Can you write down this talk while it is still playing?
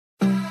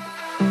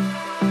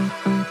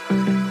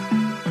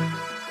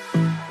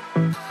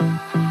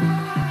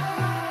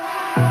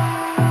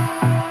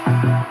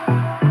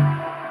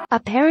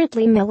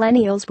Apparently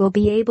millennials will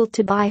be able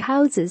to buy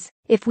houses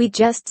if we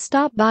just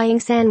stop buying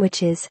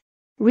sandwiches.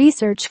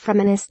 Research from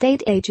an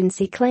estate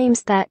agency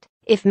claims that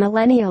if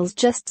millennials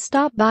just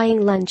stop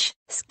buying lunch,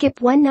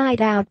 skip one night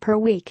out per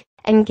week,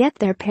 and get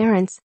their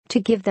parents to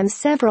give them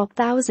several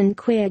thousand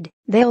quid,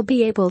 they'll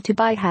be able to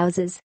buy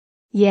houses.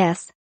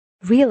 Yes.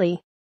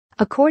 Really?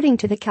 According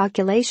to the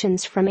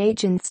calculations from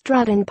agent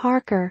Strutt and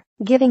Parker,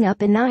 giving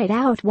up a night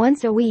out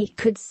once a week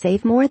could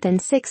save more than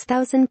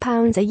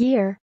 £6,000 a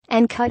year,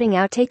 and cutting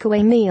out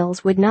takeaway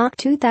meals would knock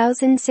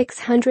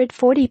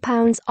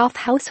 £2,640 off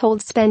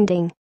household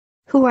spending.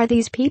 Who are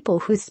these people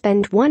who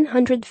spend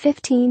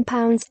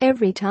 £115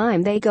 every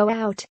time they go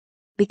out?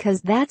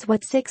 Because that's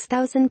what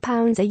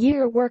 £6,000 a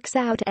year works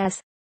out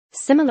as.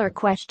 Similar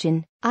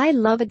question. I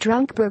love a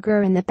drunk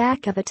burger in the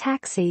back of a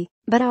taxi,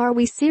 but are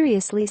we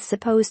seriously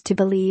supposed to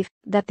believe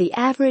that the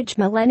average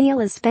millennial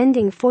is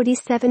spending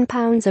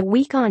 £47 a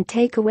week on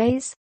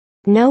takeaways?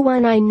 No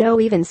one I know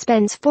even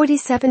spends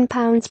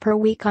 £47 per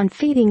week on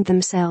feeding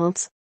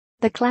themselves.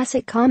 The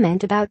classic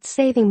comment about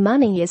saving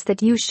money is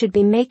that you should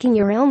be making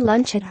your own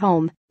lunch at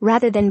home,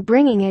 rather than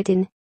bringing it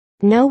in.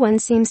 No one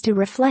seems to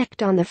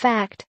reflect on the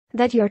fact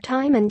that your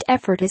time and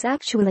effort is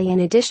actually an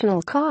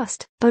additional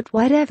cost, but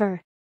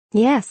whatever.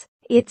 Yes,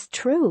 it's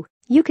true,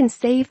 you can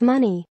save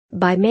money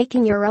by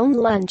making your own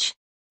lunch.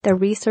 The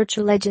research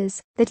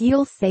alleges that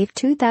you'll save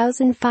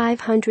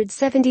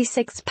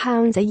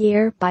 £2,576 a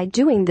year by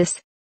doing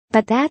this.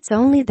 But that's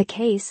only the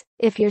case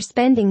if you're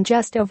spending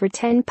just over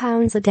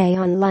 £10 a day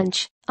on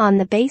lunch, on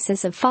the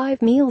basis of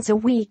 5 meals a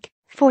week,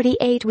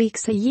 48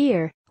 weeks a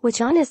year,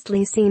 which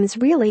honestly seems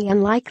really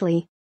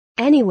unlikely.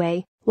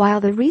 Anyway, while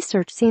the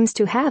research seems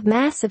to have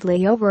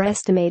massively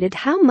overestimated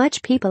how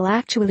much people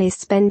actually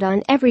spend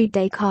on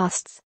everyday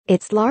costs,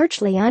 it's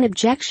largely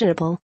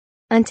unobjectionable.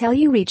 Until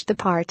you reach the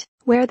part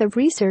where the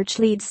research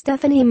lead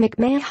Stephanie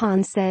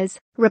McMahon says,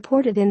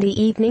 reported in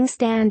the Evening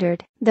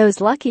Standard,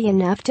 those lucky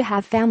enough to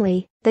have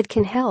family that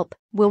can help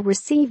will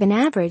receive an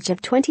average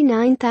of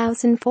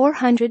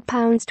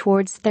 £29,400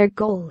 towards their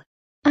goal.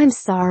 I'm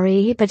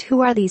sorry, but who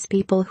are these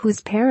people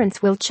whose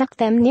parents will chuck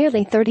them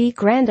nearly 30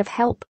 grand of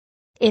help?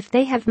 If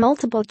they have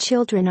multiple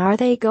children, are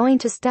they going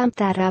to stump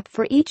that up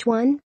for each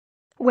one?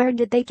 Where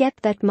did they get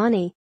that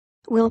money?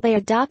 Will they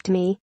adopt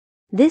me?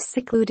 This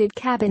secluded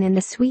cabin in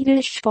the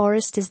Swedish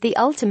forest is the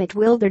ultimate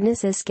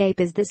wilderness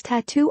escape. Is this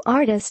tattoo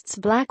artist's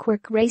black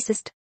work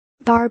racist?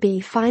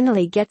 Barbie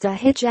finally gets a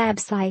hijab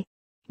sigh.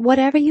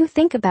 Whatever you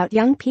think about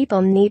young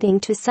people needing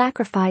to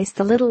sacrifice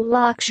the little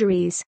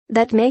luxuries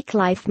that make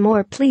life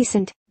more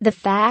pleasant, the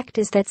fact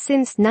is that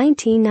since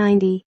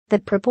 1990, the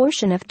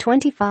proportion of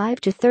 25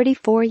 to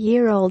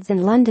 34-year-olds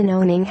in London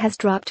owning has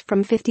dropped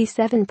from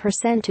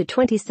 57% to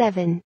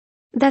 27%.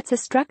 That's a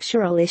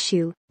structural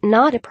issue,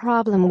 not a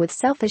problem with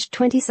selfish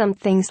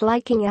 20-somethings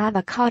liking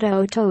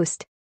avocado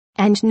toast.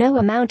 And no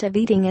amount of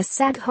eating a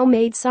sad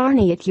homemade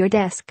sarnie at your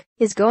desk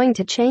is going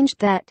to change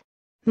that.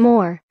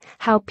 More,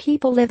 how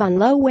people live on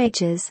low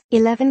wages,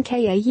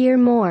 $11K a year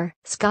more.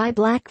 Sky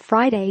Black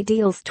Friday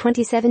deals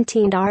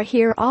 2017 are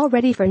here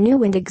already for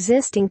new and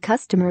existing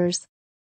customers.